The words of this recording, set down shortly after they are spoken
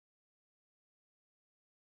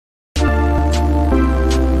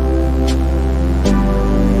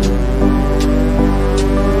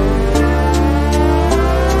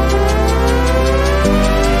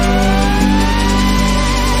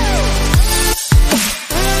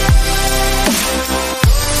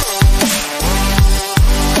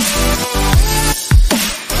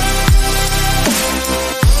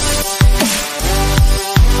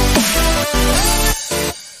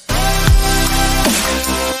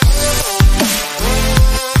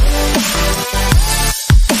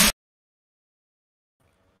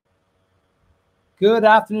Good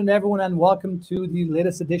afternoon, everyone, and welcome to the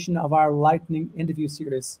latest edition of our Lightning interview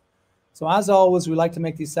series. So as always, we like to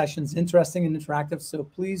make these sessions interesting and interactive, so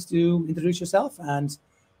please do introduce yourself and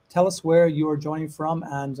tell us where you are joining from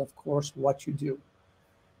and, of course, what you do.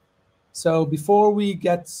 So before we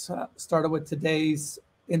get started with today's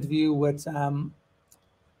interview with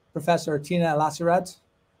Professor Tina Eliassi-Rad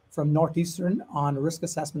from Northeastern on risk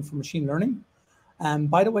assessment for machine learning.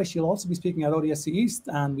 And by the way, she'll also be speaking at ODSC East,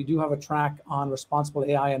 and we do have a track on responsible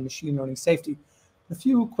AI and machine learning safety. A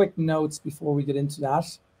few quick notes before we get into that.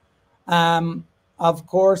 Of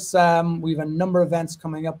course, we have a number of events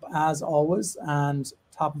coming up as always, and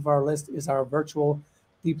top of our list is our virtual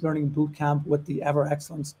deep learning bootcamp with the ever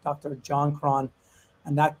excellent Dr. John Cron,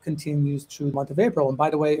 and that continues through the month of April. And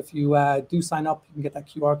by the way, if you do sign up, you can get that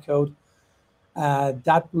QR code.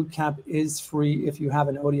 That bootcamp is free if you have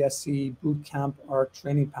an ODSC bootcamp or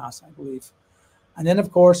training pass, I believe. And then, of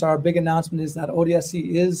course, our big announcement is that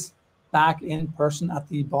ODSC is back in person at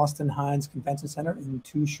the Boston Hines Convention Center in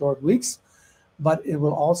 2 short weeks, but it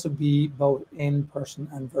will also be both in person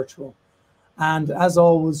and virtual. And as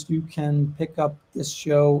always, you can pick up this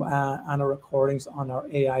show and our recordings on our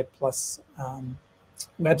AI Plus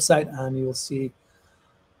website, and you'll see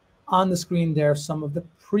on the screen there some of the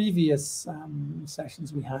previous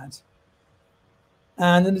sessions we had.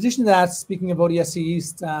 And in addition to that, speaking of ODSC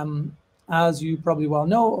East, as you probably well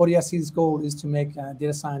know, ODSC's goal is to make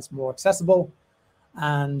data science more accessible.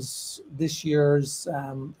 And this year's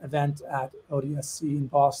event at ODSC in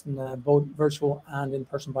Boston, both virtual and in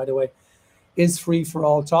person, by the way, is free for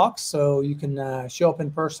all talks. So you can show up in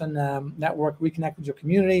person, network, reconnect with your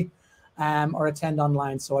community, or attend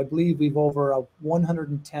online. So I believe we've over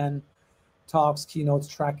 110 talks, keynotes,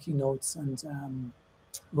 track keynotes, and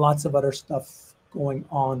lots of other stuff going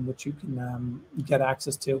on, which you can get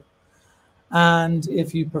access to. And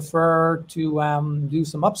if you prefer to do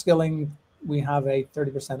some upskilling, we have a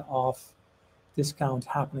 30% off discount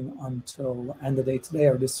happening until end of day today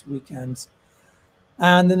or this weekend.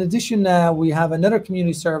 And in addition, we have another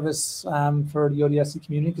community service for the ODSC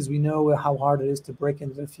community, because we know how hard it is to break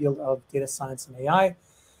into the field of data science and AI.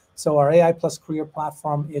 So our AI Plus career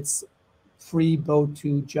platform, it's free both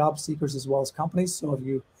to job seekers as well as companies. So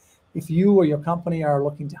if you or your company are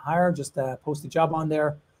looking to hire, just post a job on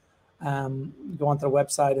there. Go onto the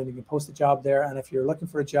website and you can post a job there. And if you're looking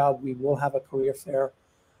for a job, we will have a career fair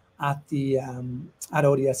at the at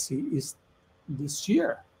ODSC this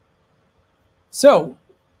year. So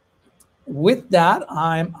with that,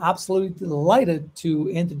 I'm absolutely delighted to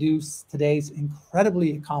introduce today's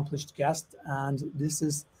incredibly accomplished guest. And this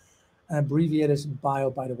is an abbreviated bio,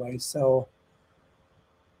 by the way. So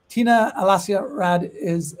Tina Eliassi-Rad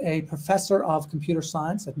is a professor of computer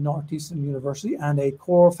science at Northeastern University and a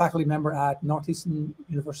core faculty member at Northeastern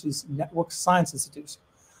University's Network Science Institute.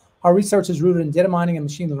 Her research is rooted in data mining and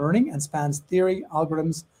machine learning and spans theory,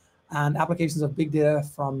 algorithms, and applications of big data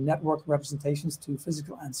from network representations to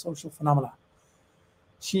physical and social phenomena.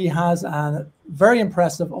 She has a very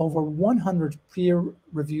impressive over 100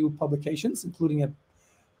 peer-reviewed publications, including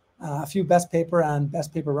a few Best Paper and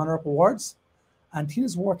Best Paper Runner-Up awards. And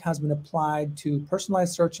Tina's work has been applied to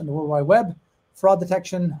personalized search on the World Wide Web, fraud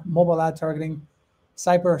detection, mobile ad targeting,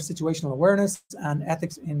 cyber situational awareness, and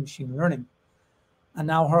ethics in machine learning. And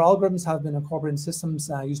now her algorithms have been incorporated in systems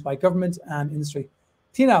used by government and industry.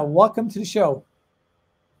 Tina, welcome to the show.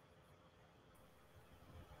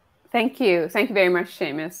 Thank you. Thank you very much,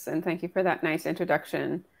 Seamus. And thank you for that nice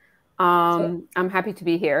introduction. I'm happy to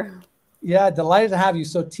be here. Yeah, delighted to have you.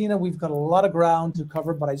 So Tina, we've got a lot of ground to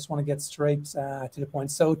cover, but I just want to get straight to the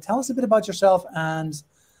point. So tell us a bit about yourself and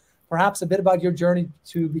perhaps a bit about your journey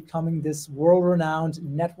to becoming this world-renowned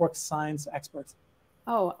network science expert.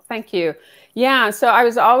 Oh, thank you. Yeah, so I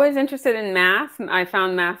was always interested in math. I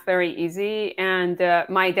found math very easy. And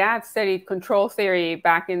my dad studied control theory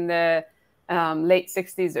back in the late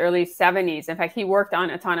 60s, early 70s. In fact, he worked on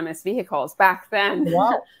autonomous vehicles back then.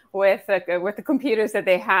 Wow. with the computers that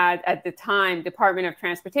they had at the time. Department of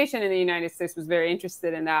Transportation in the United States was very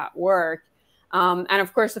interested in that work. And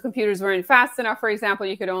of course, the computers weren't fast enough. For example,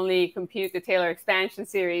 you could only compute the Taylor expansion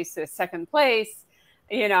series to second place.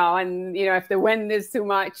 And if the wind is too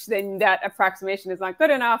much, then that approximation is not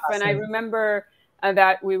good enough. And I remember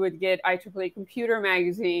that we would get IEEE computer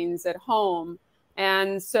magazines at home.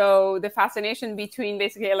 And so the fascination between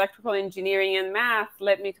basically electrical engineering and math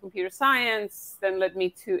led me to computer science, then led me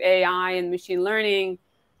to AI and machine learning.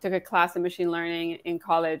 Took a class in machine learning in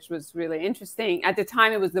college, was really interesting. At the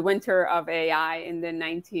time, it was the winter of AI in the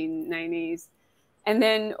 1990s. And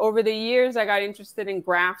then over the years, I got interested in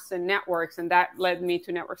graphs and networks, and that led me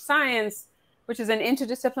to network science. which is an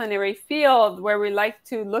interdisciplinary field where we like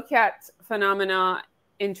to look at phenomena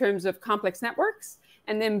in terms of complex networks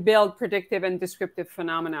and then build predictive and descriptive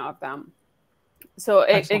phenomena of them. So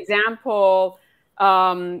example,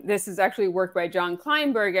 this is actually work by John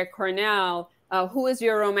Kleinberg at Cornell. Who is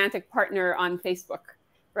your romantic partner on Facebook,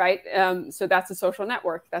 right? So that's a social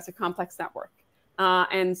network. That's a complex network.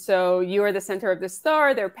 And so you are the center of the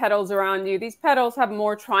star. There are petals around you. These petals have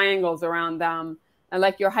more triangles around them. And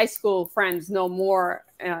like your high school friends know more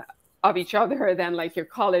of each other than like your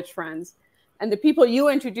college friends. And the people you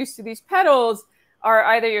introduce to these petals are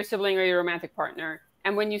either your sibling or your romantic partner.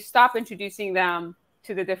 And when you stop introducing them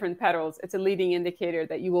to the different petals, it's a leading indicator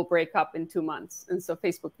that you will break up in 2 months. And so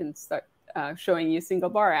Facebook can start showing you single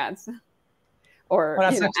bar ads or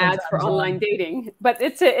ads for online dating. But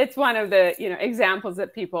it's one of the examples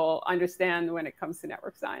that people understand when it comes to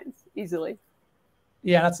network science easily.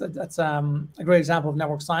 Yeah, that's a great example of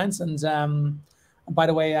network science. And by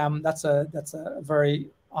the way, that's a very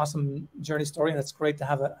awesome journey story, and it's great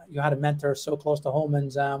to you had a mentor so close to home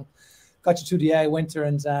and got you through the AI winter.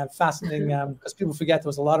 And fascinating because people forget there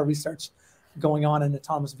was a lot of research going on in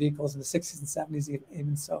autonomous vehicles in the 60s and 70s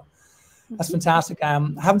even. So that's fantastic. I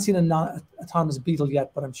haven't seen a non-autonomous Beetle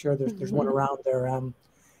yet, but I'm sure there's one around there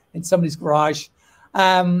in somebody's garage.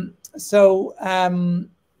 So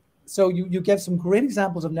you gave some great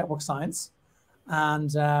examples of network science,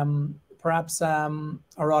 and perhaps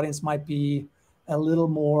our audience might be a little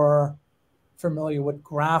more familiar with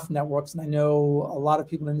graph networks. And I know a lot of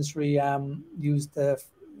people in the industry use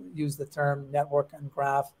the term network and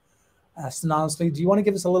graph synonymously. Do you want to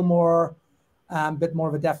give us a little more, bit more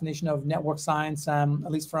of a definition of network science,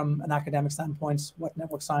 at least from an academic standpoint, what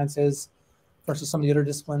network science is versus some of the other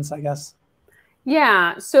disciplines, I guess?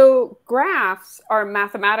 Yeah, so graphs are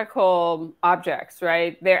mathematical objects,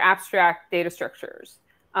 right? They're abstract data structures.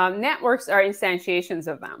 Networks are instantiations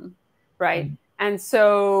of them, right? And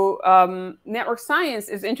so network science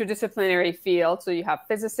is interdisciplinary field. So you have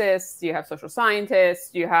physicists, you have social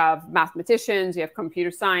scientists, you have mathematicians, you have computer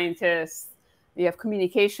scientists, you have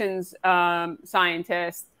communications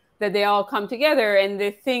scientists, that they all come together. And the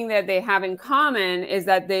thing that they have in common is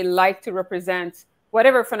that they like to represent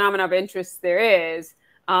whatever phenomena of interest there is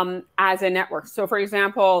as a network. So for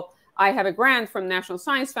example, I have a grant from National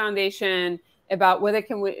Science Foundation about whether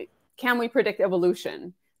can we predict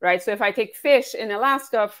evolution, right? So if I take fish in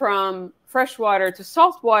Alaska from freshwater to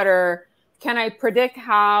saltwater, can I predict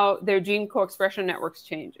how their gene co-expression networks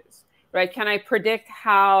changes, right? Can I predict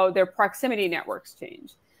how their proximity networks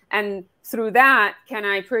change? And through that, can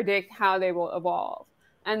I predict how they will evolve?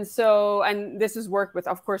 And so, and this is work with,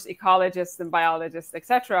 of course, ecologists and biologists, et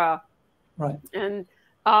cetera. Right. And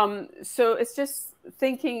so it's just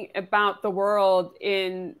thinking about the world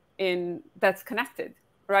in that's connected,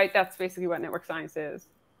 right? That's basically what network science is.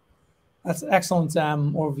 That's an excellent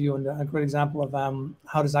overview and a great example of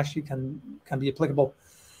how this actually can be applicable.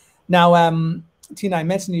 Now, Tina, I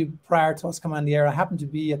mentioned you prior to us coming on the air. I happened to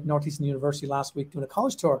be at Northeastern University last week doing a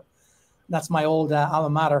college tour. That's my old alma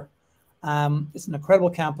mater. It's an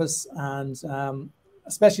incredible campus, and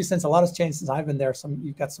especially since a lot has changed since I've been there.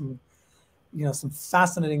 You've got some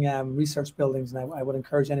fascinating research buildings, and I would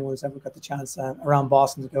encourage anyone who's ever got the chance around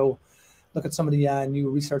Boston to go look at some of the new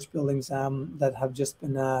research buildings that have just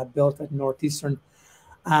been built at Northeastern.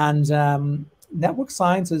 And network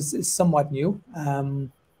science is somewhat new,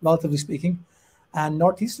 relatively speaking. And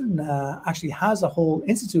Northeastern actually has a whole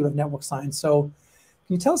institute of network science. So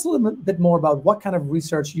can you tell us a little bit more about what kind of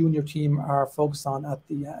research you and your team are focused on at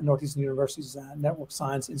the Northeastern University's Network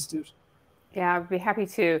Science Institute? Yeah, I'd be happy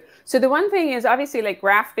to. So the one thing is, obviously, like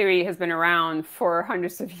graph theory has been around for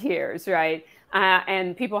hundreds of years, right?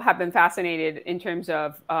 And people have been fascinated in terms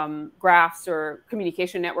of graphs or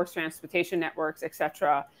communication networks, transportation networks, et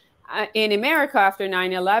cetera. In America, after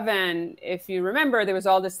 9/11, if you remember, there was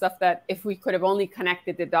all this stuff that if we could have only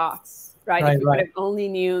connected the dots, right? If we could have only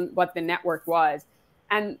knew what the network was.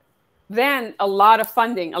 And then a lot of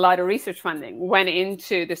funding, a lot of research funding went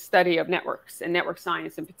into the study of networks and network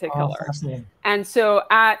science in particular. Oh, fascinating. And so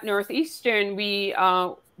at Northeastern, we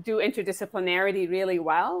do interdisciplinarity really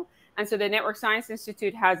well. And so the Network Science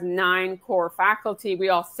Institute has 9 core faculty. We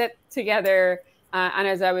all sit together. And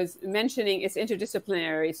as I was mentioning, it's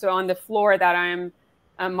interdisciplinary. So on the floor that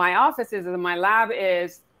my office is, and my lab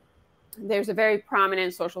is, there's a very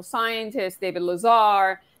prominent social scientist, David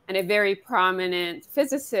Lazar, and a very prominent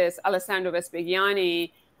physicist, Alessandro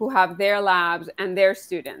Vespaghiani, who have their labs and their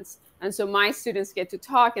students. And so my students get to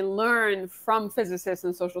talk and learn from physicists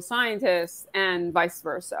and social scientists and vice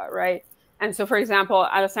versa, right? And so, for example,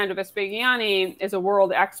 Alessandro Vespaghiani is a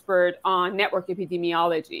world expert on network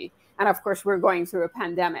epidemiology. And of course, we're going through a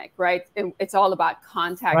pandemic, right? It's all about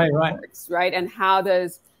contact networks, right? And how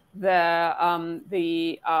does the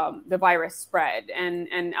virus spread?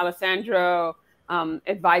 And Alessandro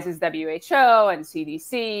advises WHO and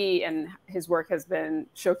CDC, and his work has been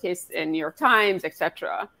showcased in New York Times,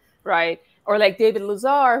 etc. Right? Or like David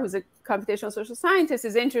Lazar, who's a computational social scientist,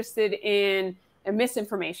 is interested in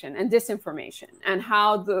misinformation and disinformation, and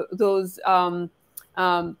how the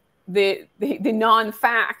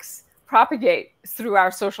non-facts propagate through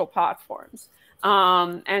our social platforms.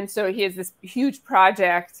 And so he has this huge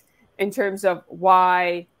project in terms of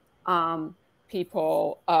why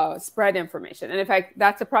people spread information. And in fact,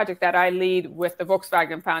 that's a project that I lead with the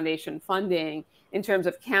Volkswagen Foundation funding in terms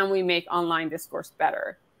of, can we make online discourse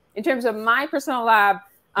better? In terms of my personal lab,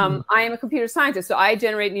 I am a computer scientist, so I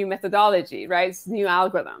generate new methodology, right? It's new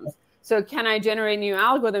algorithms. So can I generate new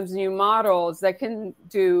algorithms, new models that can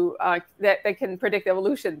do that can predict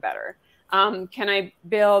evolution better? Can I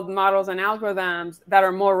build models and algorithms that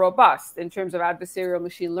are more robust in terms of adversarial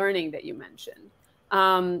machine learning that you mentioned?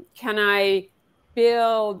 Can I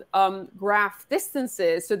build graph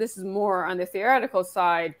distances? So this is more on the theoretical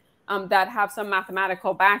side, that have some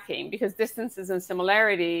mathematical backing, because distances and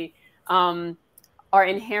similarity are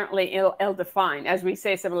inherently ill-defined. As we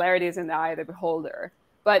say, similarity is in the eye of the beholder.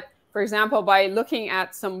 But for example, by looking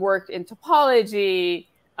at some work in topology,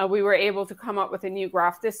 we were able to come up with a new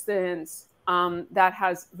graph distance that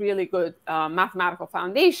has really good mathematical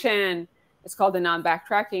foundation. It's called the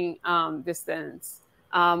non-backtracking distance,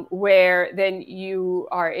 where then you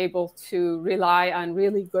are able to rely on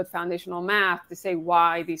really good foundational math to say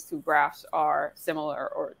why these two graphs are similar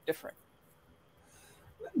or different.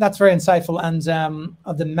 That's very insightful. And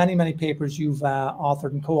of the many, many papers you've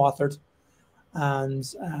authored and co-authored,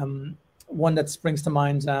 and one that springs to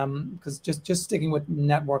mind, because just sticking with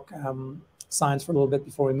network science for a little bit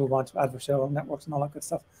before we move on to adversarial networks and all that good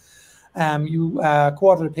stuff. You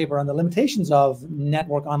co-authored a paper on the limitations of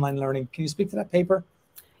network online learning. Can you speak to that paper?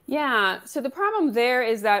 Yeah, so the problem there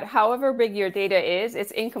is that however big your data is,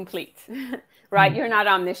 it's incomplete, right? You're not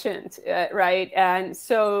omniscient, right? And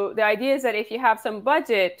so the idea is that if you have some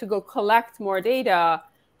budget to go collect more data,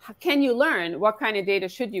 can you learn what kind of data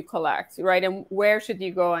should you collect, right? And where should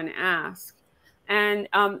you go and ask? And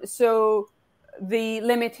so the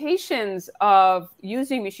limitations of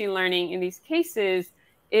using machine learning in these cases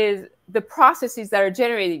is the processes that are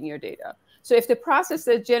generating your data. So if the process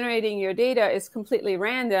that's generating your data is completely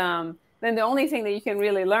random, then the only thing that you can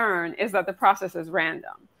really learn is that the process is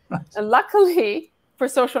random. Right. And luckily for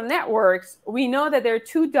social networks, we know that there are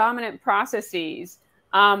two dominant processes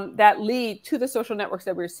that lead to the social networks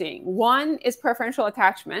that we're seeing. One is preferential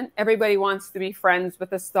attachment. Everybody wants to be friends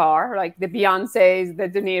with a star, like the Beyoncés, the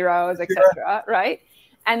De Niros, etc., right?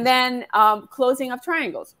 And then closing of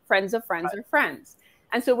triangles, friends of friends are friends.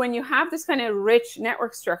 And so when you have this kind of rich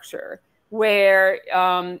network structure where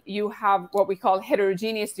you have what we call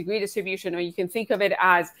heterogeneous degree distribution, or you can think of it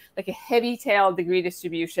as like a heavy tail degree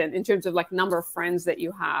distribution in terms of like number of friends that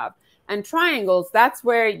you have, and triangles, that's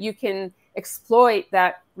where you can exploit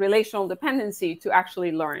that relational dependency to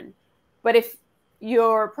actually learn. But if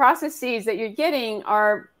your processes that you're getting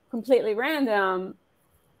are completely random,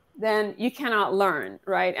 then you cannot learn,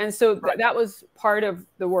 right? And so that was part of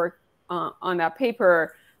the work on that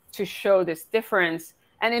paper, to show this difference.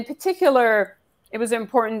 And in particular, it was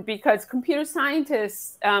important because computer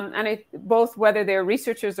scientists, both whether they're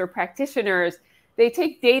researchers or practitioners, they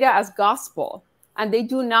take data as gospel and they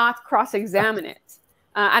do not cross-examine it.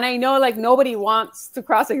 And I know like nobody wants to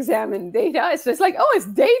cross-examine data. It's just like, oh, it's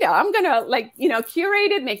data. I'm going to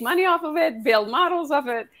curate it, make money off of it, build models of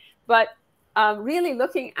it. But really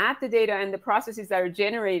looking at the data and the processes that are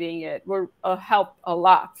generating it will help a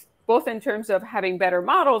lot, both in terms of having better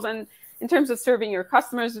models and in terms of serving your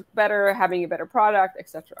customers better, having a better product,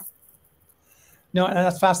 etc. No, and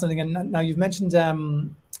that's fascinating. And now you've mentioned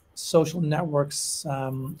social networks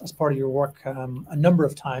as part of your work a number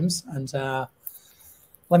of times. And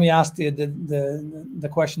let me ask the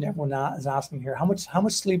question everyone is asking here: how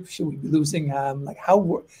much sleep should we be losing?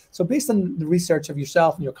 So based on the research of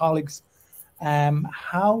yourself and your colleagues,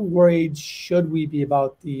 how worried should we be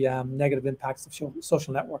about the negative impacts of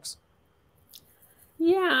social networks?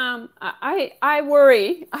 Yeah, I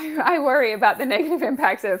worry. I worry about the negative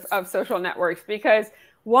impacts of social networks because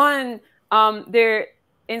one,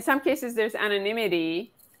 in some cases there's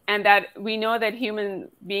anonymity, and that we know that human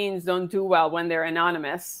beings don't do well when they're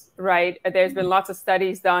anonymous, right? There's been lots of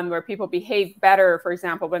studies done where people behave better, for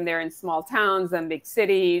example, when they're in small towns than big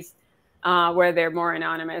cities, where they're more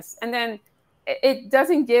anonymous. And then it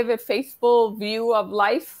doesn't give a faithful view of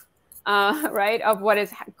life. right, of what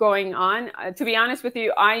is going on. To be honest with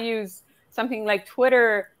you, I use something like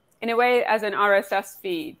Twitter in a way as an RSS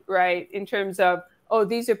feed, right? In terms of, oh,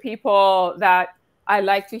 these are people that I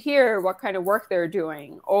like to hear what kind of work they're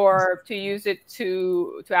doing, or to use it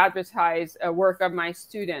to advertise a work of my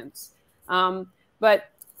students. But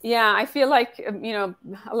yeah, I feel like, a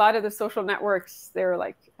lot of the social networks, they're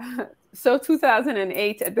like so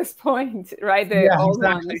 2008 at this point, right? The old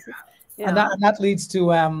exactly. ones. Yeah. And that leads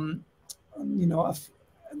to an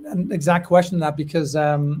exact question of that, because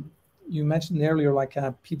you mentioned earlier, like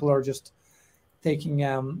people are just taking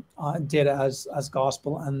data as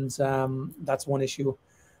gospel, and that's one issue.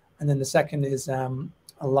 And then the second is a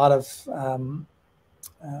lot of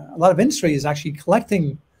industry is actually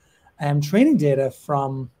collecting training data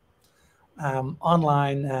from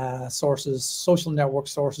online sources, social network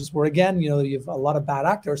sources, where again, you have a lot of bad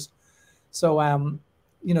actors. So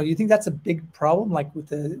you think that's a big problem, like with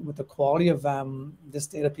the quality of this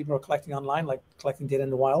data people are collecting online, like collecting data in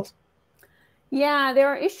the wild? Yeah, there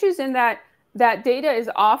are issues in that data is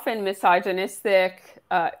often misogynistic,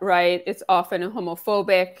 right? It's often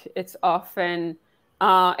homophobic. It's often,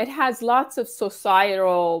 it has lots of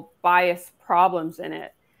societal bias problems in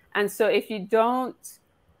it. And so if you don't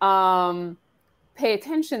pay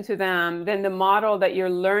attention to them, then the model that you're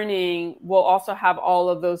learning will also have all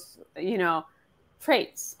of those,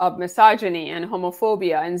 traits of misogyny and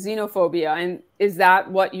homophobia and xenophobia. And is that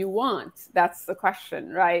what you want? That's the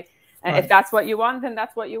question, right? Right. If that's what you want, then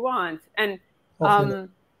that's what you want. And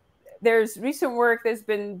there's recent work that's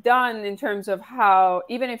been done in terms of how,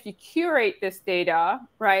 even if you curate this data,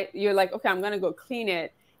 right, you're like, okay, I'm going to go clean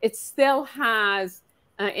it. It still has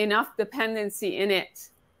enough dependency in it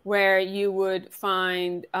where you would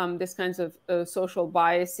find this kinds of social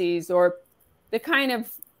biases, or the kind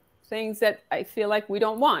of things that I feel like we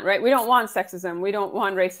don't want, right? We don't want sexism. We don't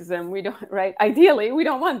want racism. We don't, right? Ideally, we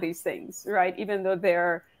don't want these things, right? Even though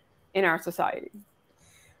they're in our society.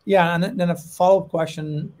 Yeah, and then a follow-up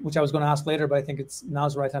question, which I was going to ask later, but I think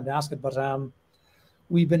now's the right time to ask it. But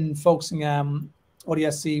we've been focusing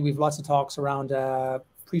ODSC. We've lots of talks around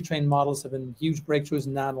pre-trained models. Have been huge breakthroughs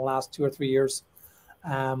in that in the last 2 or 3 years.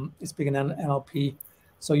 It's big in NLP.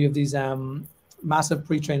 So you have these massive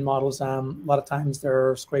pre-trained models. A lot of times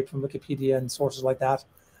they're scraped from Wikipedia and sources like that.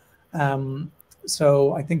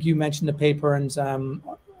 So I think you mentioned the paper and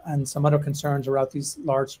some other concerns around these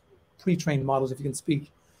large pre-trained models. If you can speak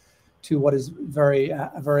to what is a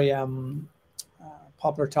very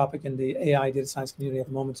popular topic in the AI data science community at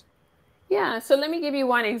the moment. Yeah, so let me give you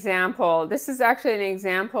one example. This is actually an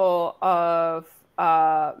example of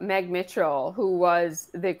Meg Mitchell, who was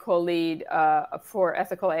the co-lead for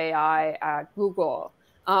ethical AI at Google,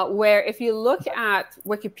 where if you look at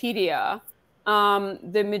Wikipedia,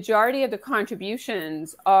 the majority of the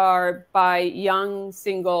contributions are by young,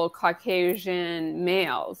 single Caucasian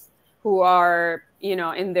males who are,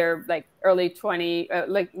 in their early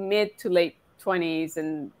 20s, mid to late 20s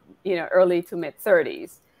and, early to mid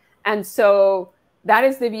 30s. And so that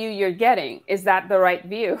is the view you're getting. Is that the right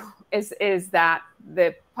view? Is that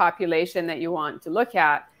the population that you want to look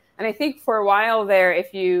at? And I think for a while there,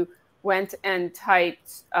 if you went and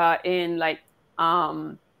typed in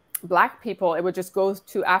Black people, it would just go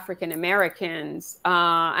to African Americans.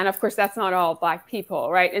 And of course, that's not all Black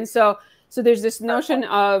people, right? And so there's this notion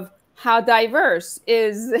of how diverse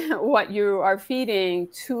is what you are feeding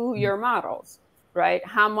to your models, right?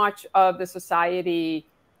 How much of the society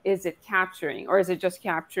is it capturing, or is it just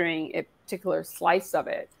capturing a particular slice of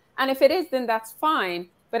it? And if it is, then that's fine.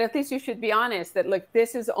 But at least you should be honest that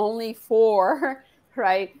this is only for,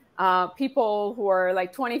 right, people who are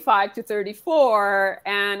 25 to 34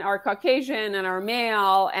 and are Caucasian and are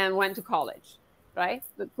male and went to college, right?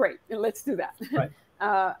 Great, let's do that. Right.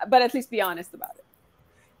 But at least be honest about it.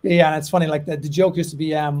 Yeah, and it's funny. The joke used to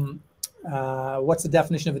be, what's the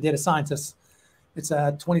definition of a data scientist? It's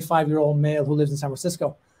a 25-year-old male who lives in San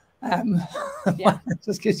Francisco. Yeah. It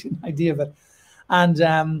just gives you an idea of it. And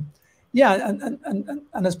and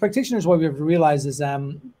as practitioners, what we have to realize is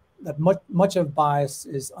that much of bias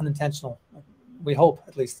is unintentional. We hope,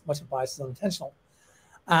 at least, much of bias is unintentional.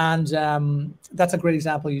 And that's a great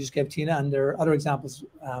example you just gave, Tina. And there are other examples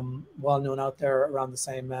well known out there around the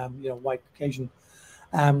same, white Caucasian,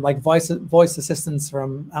 like voice assistants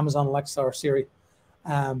from Amazon Alexa or Siri,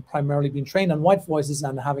 primarily being trained on white voices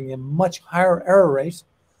and having a much higher error rate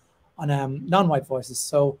on non-white voices.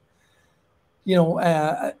 So, in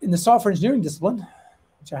the software engineering discipline,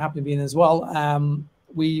 which I happen to be in as well,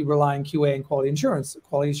 we rely on QA and quality assurance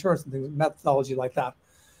and things, methodology like that.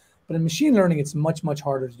 But in machine learning, it's much, much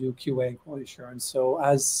harder to do QA and quality assurance. So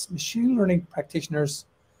as machine learning practitioners,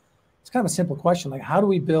 it's kind of a simple question. Like, how do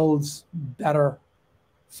we build better,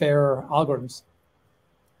 fairer algorithms?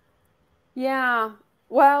 Yeah.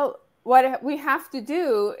 Well, what we have to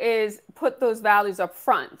do is put those values up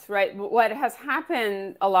front, right? What has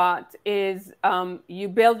happened a lot is you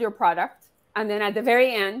build your product, and then at the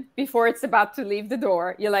very end, before it's about to leave the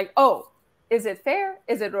door, you're like, oh, is it fair?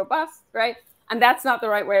 Is it robust, right? And that's not the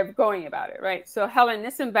right way of going about it, right? So Helen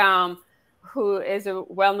Nissenbaum, who is a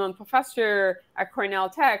well-known professor at Cornell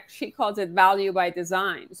Tech, she calls it value by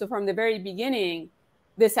design. So from the very beginning,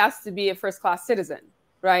 this has to be a first-class citizen,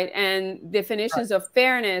 right? And definitions of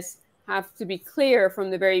fairness have to be clear from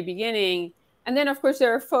the very beginning. And then, of course,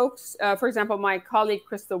 there are folks, for example, my colleague,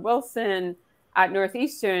 Krista Wilson at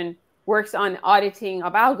Northeastern, works on auditing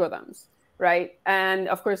of algorithms, right? And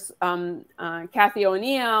of course, Kathy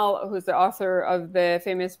O'Neill, who's the author of the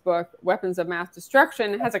famous book, Weapons of Mass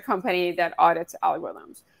Destruction, has a company that audits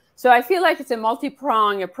algorithms. So I feel like it's a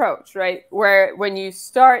multi-pronged approach, right? Where when you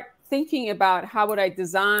start thinking about how would I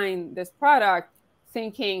design this product,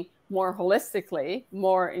 thinking more holistically,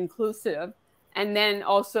 more inclusive, and then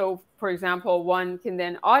also, for example, one can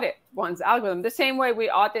then audit one's algorithm the same way we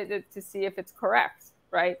audit it to see if it's correct,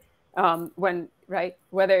 right?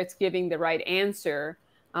 Whether it's giving the right answer,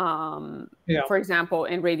 for example,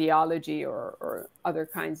 in radiology or other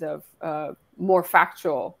kinds of more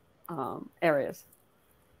factual areas.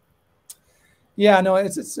 Yeah, no,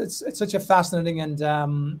 it's such a fascinating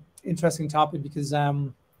and interesting topic because,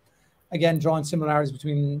 again, drawing similarities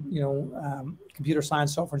between computer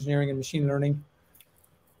science, software engineering, and machine learning.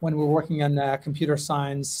 When we're working on computer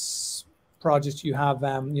science projects, you have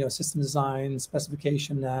system design,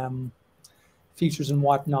 specification, features and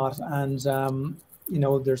whatnot, and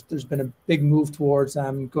there's been a big move towards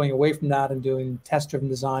going away from that and doing test-driven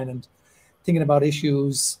design and thinking about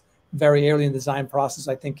issues very early in the design process.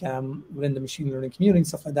 I think within the machine learning community and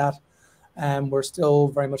stuff like that, we're still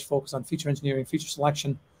very much focused on feature engineering, feature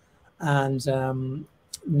selection, and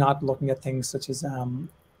not looking at things such as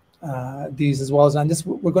these as well as, and this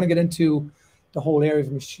we're going to get into the whole area of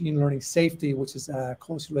machine learning safety, which is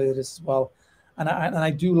closely related to this as well. And I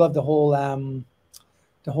do love the whole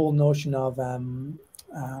notion of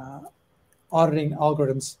auditing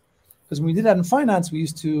algorithms, because when we did that in finance, we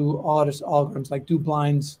used to audit algorithms, like do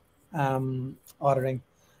blind auditing,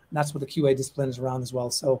 and that's what the QA discipline is around as well.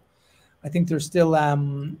 So I think there's still a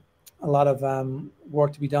lot of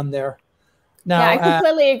work to be done there. Now, yeah, I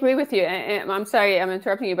completely agree with you. I'm sorry, I'm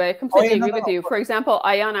interrupting you, but I completely agree with you. For example,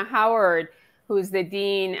 Ayanna Howard, who's the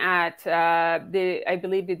dean at I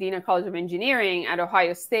believe the Dean of College of Engineering at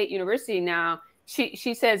Ohio State University now,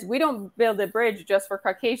 she says we don't build a bridge just for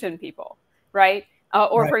Caucasian people, right?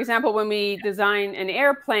 Or for example, when we design an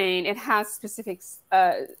airplane, it has specifics,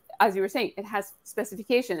 as you were saying, it has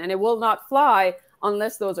specification, and it will not fly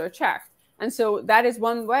unless those are checked. And so that is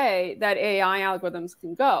one way that AI algorithms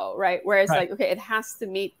can go, right? Whereas like, okay, it has to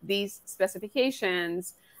meet these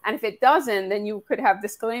specifications. And if it doesn't, then you could have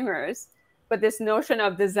disclaimers. But this notion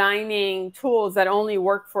of designing tools that only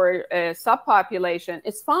work for a subpopulation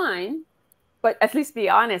is fine, but at least be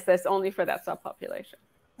honest, that's only for that subpopulation.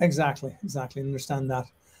 Exactly. Understand that.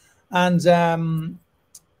 And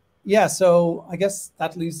yeah, so I guess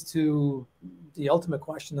that leads to the ultimate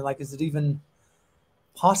question, like, is it even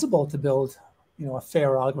possible to build, a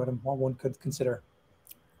fair algorithm, what one could consider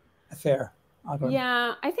a fair algorithm?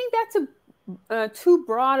 Yeah, I think that's too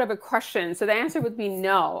broad of a question. So the answer would be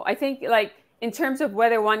no. I think, like, in terms of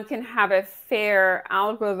whether one can have a fair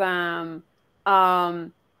algorithm,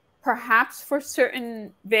 perhaps for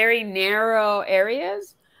certain very narrow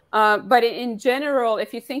areas, but in general,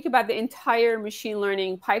 if you think about the entire machine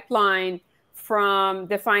learning pipeline, from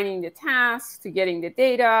defining the task to getting the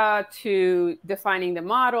data to defining the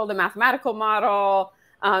model, the mathematical model,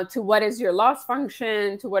 to what is your loss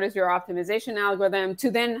function, to what is your optimization algorithm,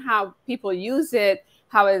 to then how people use it,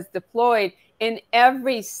 how it's deployed. In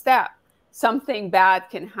every step, something bad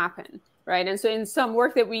can happen, right? And so in some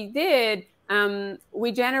work that we did,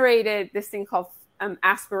 we generated this thing called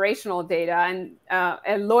aspirational data. And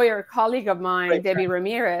a lawyer colleague of mine, Debbie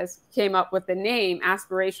Ramirez, came up with the name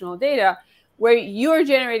aspirational data, where you're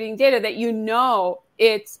generating data that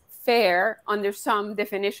it's fair under some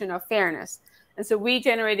definition of fairness. And so we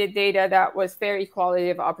generated data that was fair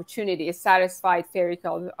equality of opportunity, a satisfied fair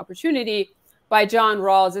equality of opportunity by John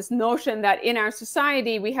Rawls, this notion that in our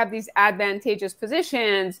society, we have these advantageous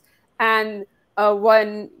positions. And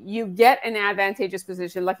when you get an advantageous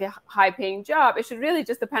position, like a high-paying job, it should really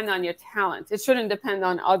just depend on your talent. It shouldn't depend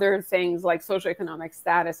on other things like socioeconomic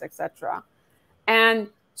status, etc. And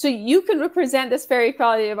so you can represent this fair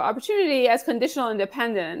equality of opportunity as conditional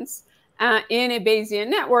independence. in a Bayesian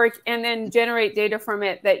network and then generate data from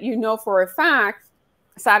it that you know for a fact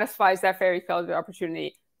satisfies that fairy colored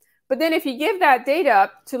opportunity. But then if you give that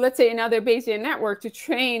data to, let's say, another Bayesian network to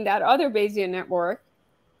train that other Bayesian network,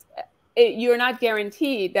 you're not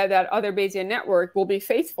guaranteed that that other Bayesian network will be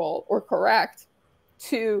faithful or correct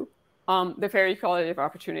to the fairy correlative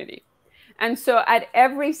opportunity. And so at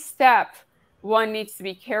every step, one needs to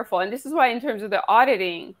be careful. And this is why in terms of the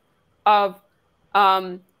auditing of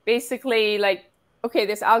basically like, okay,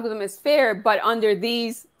 this algorithm is fair, but under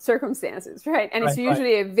these circumstances, right? And it's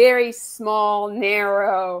usually a very small,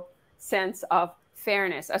 narrow sense of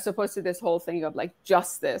fairness, as opposed to this whole thing of like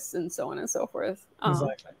justice and so on and so forth.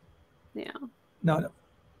 Exactly. Yeah. No.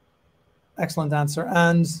 Excellent answer.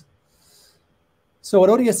 And so at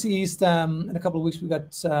ODS East, in a couple of weeks, we've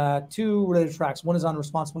got two related tracks. One is on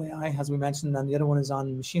responsible AI, as we mentioned, and the other one is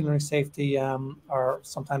on machine learning safety, or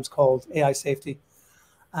sometimes called AI safety.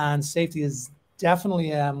 And safety is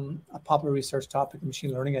definitely a popular research topic in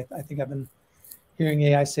machine learning. I think I've been hearing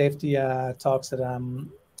AI safety talks at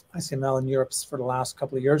ICML in Europe for the last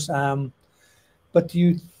couple of years. But do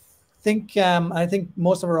you think, I think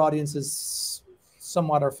most of our audience is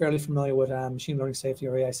somewhat or fairly familiar with machine learning safety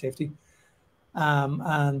or AI safety.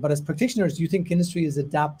 But as practitioners, do you think industry is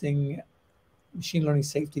adapting machine learning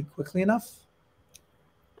safety quickly enough?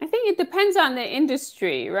 I think it depends on the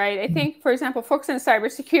industry, right? I think, for example, folks in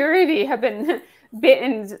cybersecurity have been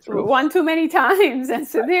bitten one too many times. And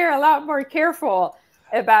so they're a lot more careful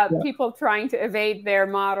about people trying to evade their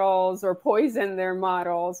models or poison their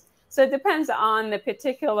models. So it depends on the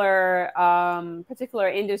particular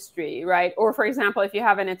industry, right? Or for example, if you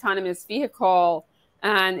have an autonomous vehicle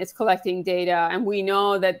and it's collecting data, and we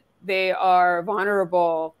know that they are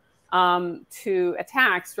vulnerable to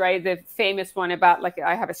attacks, right? The famous one about, like,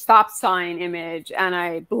 I have a stop sign image and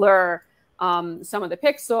I blur some of the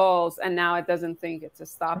pixels, and now it doesn't think it's a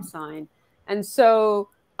stop sign. And so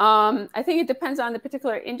I think it depends on the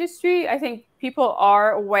particular industry. I think people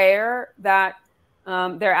are aware that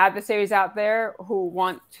there are adversaries out there who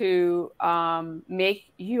want to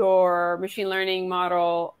make your machine learning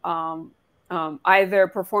model either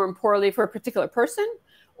perform poorly for a particular person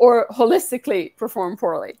or holistically perform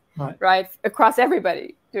poorly, right? Across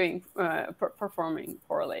everybody doing performing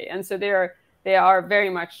poorly. And so they are very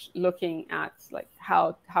much looking at, like,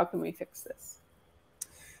 how can we fix this?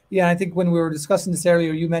 Yeah, I think when we were discussing this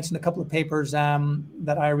earlier, you mentioned a couple of papers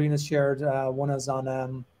that Irene has shared. One is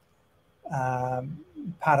on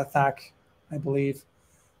Pat attack, I believe.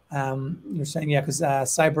 You're saying, yeah, because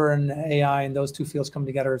cyber and AI and those two fields coming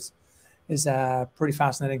together is pretty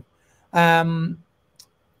fascinating.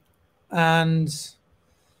 And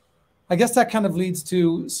I guess that kind of leads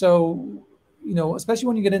to, so, you know, especially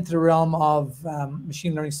when you get into the realm of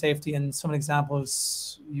machine learning safety, and some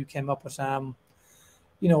examples you came up with,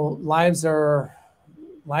 you know, lives are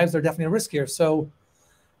definitely a risk here. So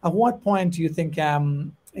at what point do you think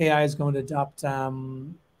AI is going to adopt,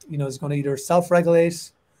 you know, is going to either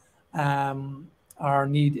self-regulate or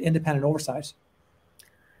need independent oversight?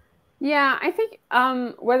 Yeah, I think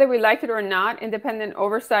whether we like it or not, independent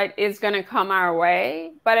oversight is going to come our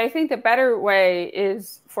way. But I think the better way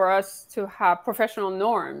is for us to have professional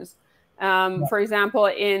norms. For example,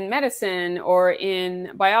 in medicine or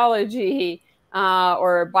in biology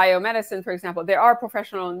or biomedicine, for example, there are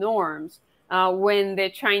professional norms. When the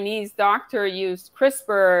Chinese doctor used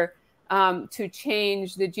CRISPR to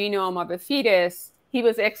change the genome of a fetus, he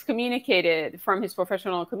was excommunicated from his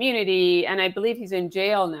professional community, and I believe he's in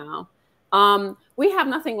jail now. We have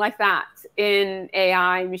nothing like that in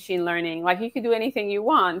AI machine learning. Like, you can do anything you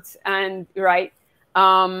want, and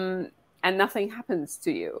and nothing happens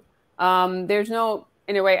to you. There's no,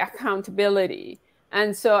 in a way, accountability.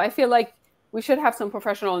 And so I feel like we should have some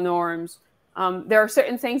professional norms. There are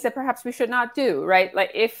certain things that perhaps we should not do, right?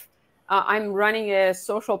 Like, if I'm running a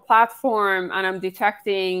social platform and I'm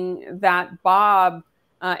detecting that Bob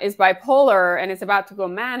is bipolar and is about to go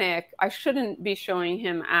manic, I shouldn't be showing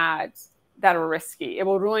him ads that are risky. It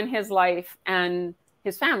will ruin his life and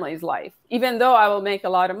his family's life, even though I will make a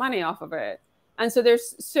lot of money off of it. And so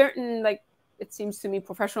there's certain, like, it seems to me,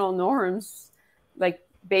 professional norms, like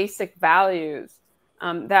basic values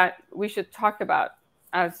that we should talk about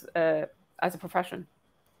as a profession.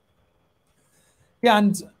 Yeah,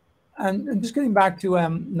 and just getting back to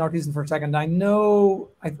Northeastern for a second, I know,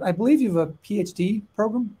 I believe you have a PhD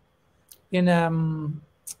program in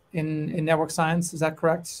network science. Is that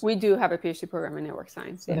correct? We do have a PhD program in network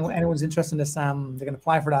science. Yes. Anyone's interested in this, they can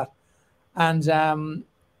apply for that. And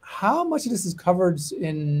how much of this is covered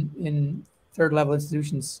in third level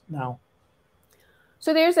institutions now?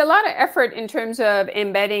 So there's a lot of effort in terms of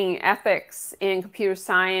embedding ethics in computer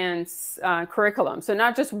science curriculum. So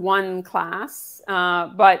not just one class,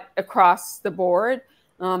 but across the board.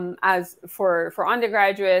 As for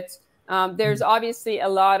undergraduates, there's obviously a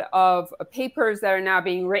lot of papers that are now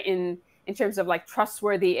being written in terms of like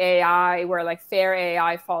trustworthy AI, where like fair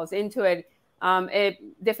AI falls into it. A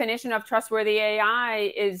definition of trustworthy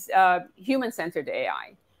AI is human-centered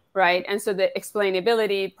AI. Right. And so the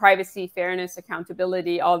explainability, privacy, fairness,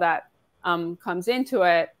 accountability, all that comes into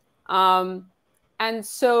it. And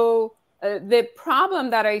so the problem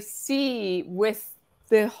that I see with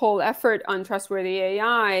the whole effort on trustworthy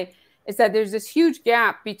AI is that there's this huge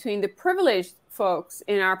gap between the privileged folks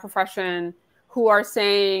in our profession who are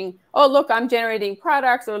saying, oh, look, I'm generating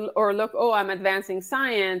products, or look, oh, I'm advancing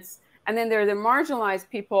science. And then there are the marginalized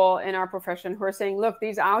people in our profession who are saying, look,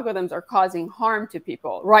 these algorithms are causing harm to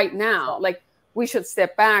people right now. Like, we should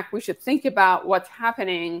step back. We should think about what's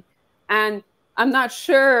happening. And I'm not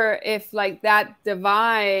sure if like that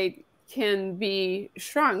divide can be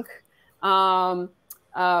shrunk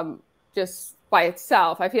just by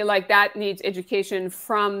itself. I feel like that needs education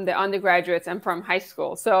from the undergraduates and from high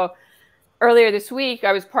school. So earlier this week,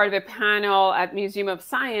 I was part of a panel at Museum of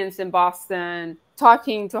Science in Boston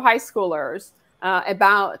talking to high schoolers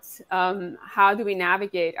about how do we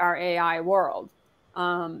navigate our AI world.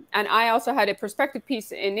 And I also had a perspective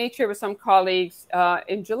piece in Nature with some colleagues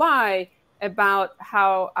in July about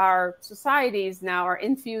how our societies now are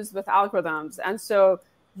infused with algorithms. And so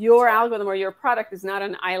your algorithm or your product is not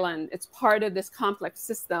an island. It's part of this complex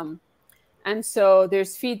system. And so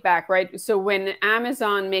there's feedback, right? So when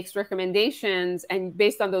Amazon makes recommendations and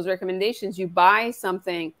based on those recommendations, you buy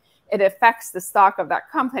something, it affects the stock of that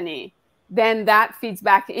company, then that feeds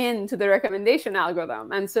back into the recommendation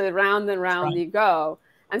algorithm. And so round and round you go.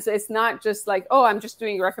 And so it's not just like, oh, I'm just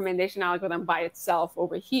doing a recommendation algorithm by itself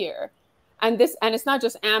over here. And it's not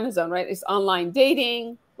just Amazon, right? It's online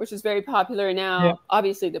dating, which is very popular now. Yeah.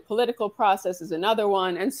 Obviously, the political process is another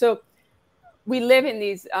one. And so we live in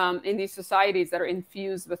these societies that are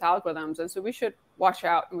infused with algorithms. And so we should watch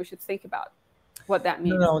out and we should think about what that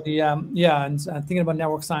means. And thinking about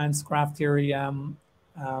network science, graph theory,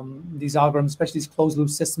 these algorithms, especially these closed loop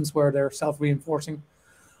systems where they're self-reinforcing,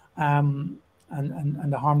 and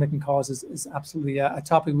the harm they can cause is absolutely a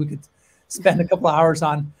topic we could spend a couple of hours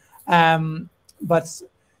on. But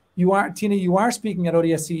Tina, you are speaking at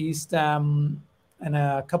ODSC East in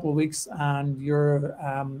a couple of weeks, and your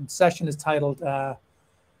session is titled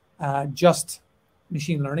Just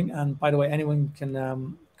Machine Learning. And by the way, anyone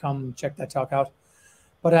can come check that talk out.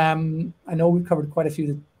 But I know we've covered quite a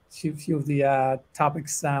few of the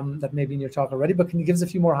topics that may be in your talk already, but can you give us a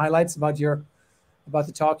few more highlights about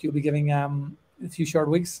the talk you'll be giving in a few short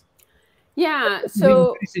weeks? Yeah,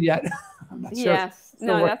 so yet. I'm not sure. Yes,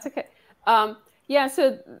 no, that's okay. Yeah,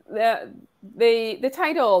 so the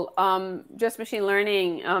title, Just Machine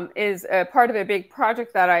Learning, is a part of a big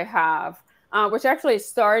project that I have, which actually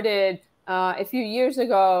started a few years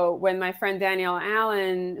ago when my friend Danielle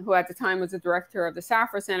Allen, who at the time was the director of the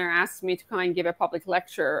Safra Center, asked me to come and give a public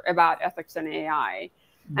lecture about ethics and AI.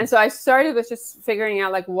 Mm-hmm. And so I started with just figuring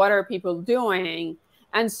out, like, what are people doing?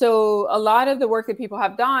 And so a lot of the work that people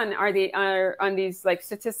have done are on these like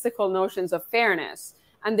statistical notions of fairness.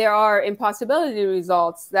 And there are impossibility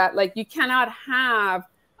results that, like, you cannot have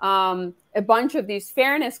a bunch of these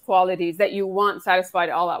fairness qualities that you want satisfied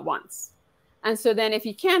all at once. And so then if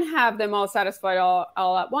you can't have them all satisfied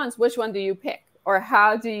all at once, which one do you pick? Or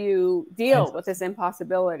how do you deal with this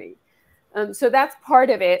impossibility? So that's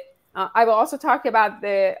part of it. I will also talk about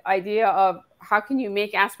the idea of how can you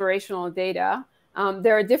make aspirational data.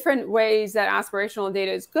 There are different ways that aspirational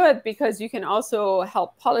data is good because you can also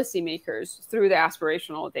help policymakers through the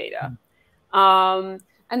aspirational data.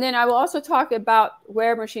 And then I will also talk about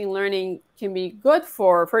where machine learning can be good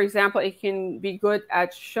for. For example, it can be good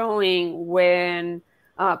at showing when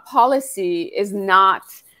policy is not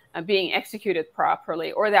being executed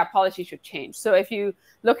properly or that policy should change. So if you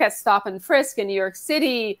look at stop and frisk in New York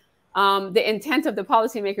City, the intent of the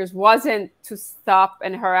policymakers wasn't to stop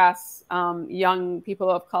and harass young people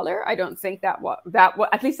of color. I don't think at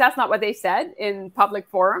least that's not what they said in public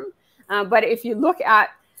forum. But if you look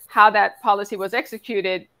at how that policy was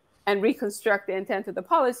executed and reconstruct the intent of the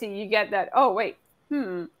policy, you get that, oh, wait,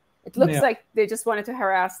 it looks like they just wanted to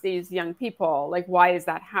harass these young people. Like, why is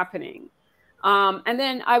that happening? And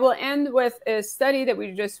then I will end with a study that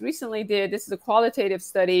we just recently did. This is a qualitative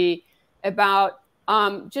study about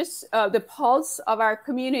the pulse of our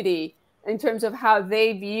community in terms of how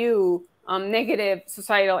they view negative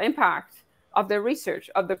societal impact of their research,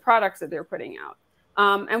 of the products that they're putting out.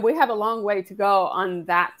 And we have a long way to go on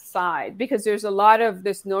that side, because there's a lot of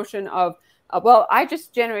this notion of, well, I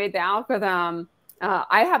just generate the algorithm.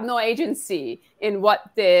 I have no agency in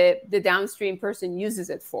what the downstream person uses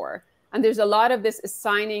it for. And there's a lot of this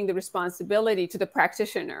assigning the responsibility to the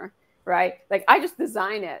practitioner, right? Like, I just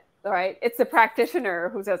design it, right? It's the practitioner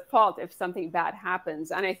who's at fault if something bad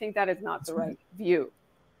happens. And I think that is not the right view.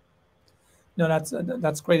 No,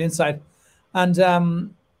 that's great insight.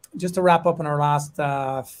 And just to wrap up on our last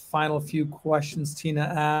final few questions,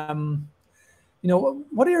 Tina,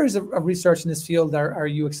 what areas of research in this field are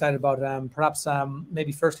you excited about? Perhaps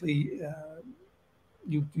maybe firstly,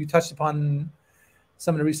 you touched upon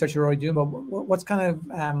some of the research you're already doing, but what's kind of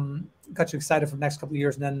got you excited for the next couple of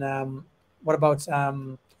years? And then what about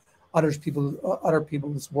other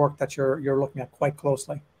people's work that you're looking at quite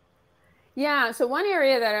closely? Yeah, so one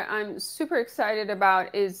area that I'm super excited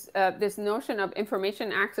about is this notion of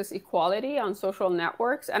information access equality on social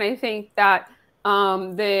networks. And I think that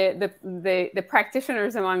the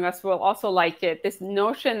practitioners among us will also like it. This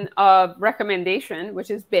notion of recommendation, which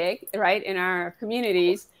is big, right, in our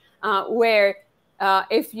communities, where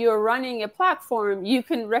if you're running a platform, you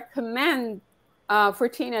can recommend for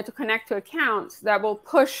Tina to connect to accounts that will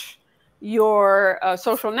push your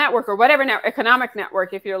social network or whatever economic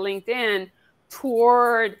network, if you're LinkedIn,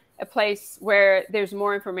 toward a place where there's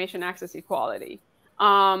more information access equality,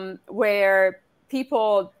 where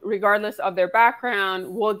people, regardless of their background,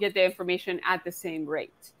 will get the information at the same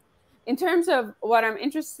rate. In terms of what I'm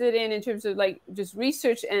interested in terms of like just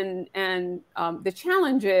research and the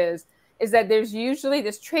challenges, is that there's usually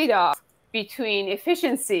this trade-off between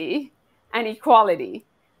efficiency and equality,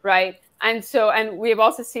 right? And we've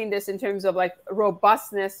also seen this in terms of like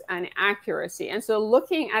robustness and accuracy. And so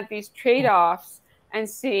looking at these trade-offs and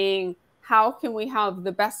seeing how can we have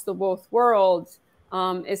the best of both worlds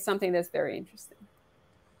is something that's very interesting.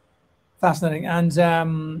 Fascinating.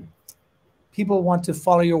 And people want to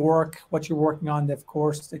follow your work, what you're working on, of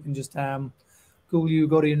course, they can just Google you,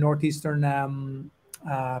 go to your Northeastern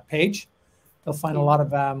page. They'll find a lot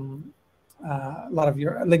of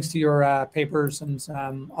your links to your papers and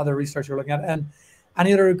other research you're looking at, and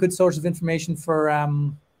any other good source of information for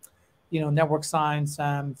network science,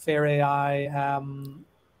 fair AI,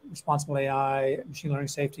 responsible AI, machine learning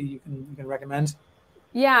safety. You can recommend.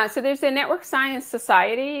 Yeah, so there's a Network Science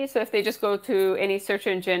Society. So if they just go to any search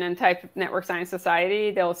engine and type Network Science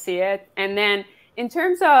Society, they'll see it. And then in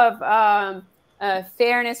terms of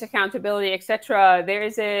fairness, accountability, etc., there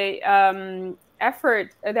is a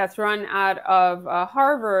effort that's run out of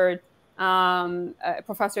Harvard.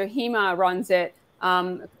 Professor Hema runs it.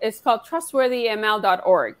 It's called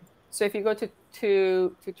trustworthyml.org. So if you go to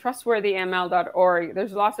trustworthyml.org,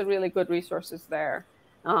 there's lots of really good resources there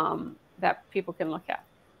that people can look at.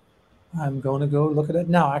 I'm going to go look at it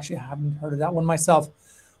now. Actually, I haven't heard of that one myself.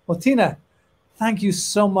 Well, Tina, thank you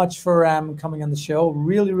so much for coming on the show.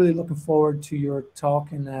 Really, really looking forward to your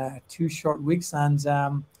talk in 2 short weeks. And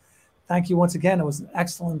thank you once again. It was an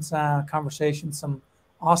excellent conversation, some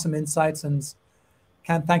awesome insights, and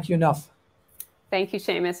can't thank you enough. Thank you,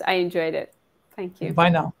 Seamus. I enjoyed it. Thank you. Bye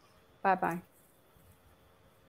now. Bye-bye.